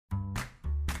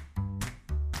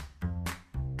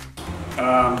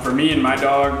For me and my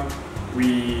dog,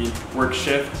 we work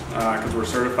shift because we're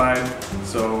certified,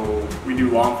 so we do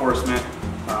law enforcement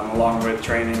along with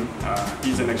training.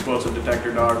 He's an explosive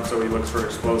detector dog, so he looks for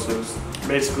explosives.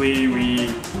 Basically,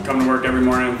 we come to work every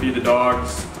morning, feed the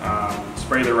dogs,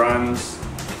 spray the runs,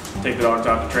 take the dogs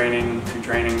out to training, do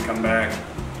training, come back,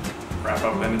 wrap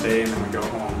up in the day, and then we go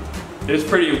home. It's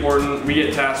pretty important. We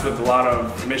get tasked with a lot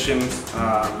of missions,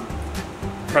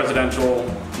 presidential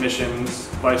missions,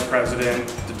 vice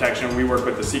president, detection. We work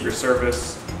with the Secret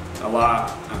Service a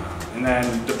lot, and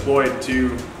then deployed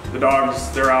to the dogs.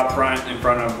 They're out front in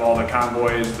front of all the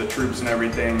convoys, the troops and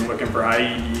everything, looking for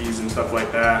IEDs and stuff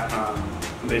like that.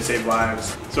 They save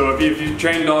lives. So if you've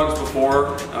trained dogs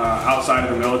before outside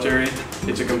of the military,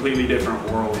 it's a completely different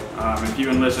world. If you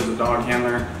enlist as a dog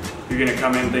handler, you're going to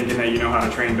come in thinking that you know how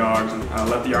to train dogs, and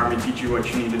let the Army teach you what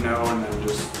you need to know, and then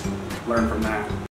just learn from that.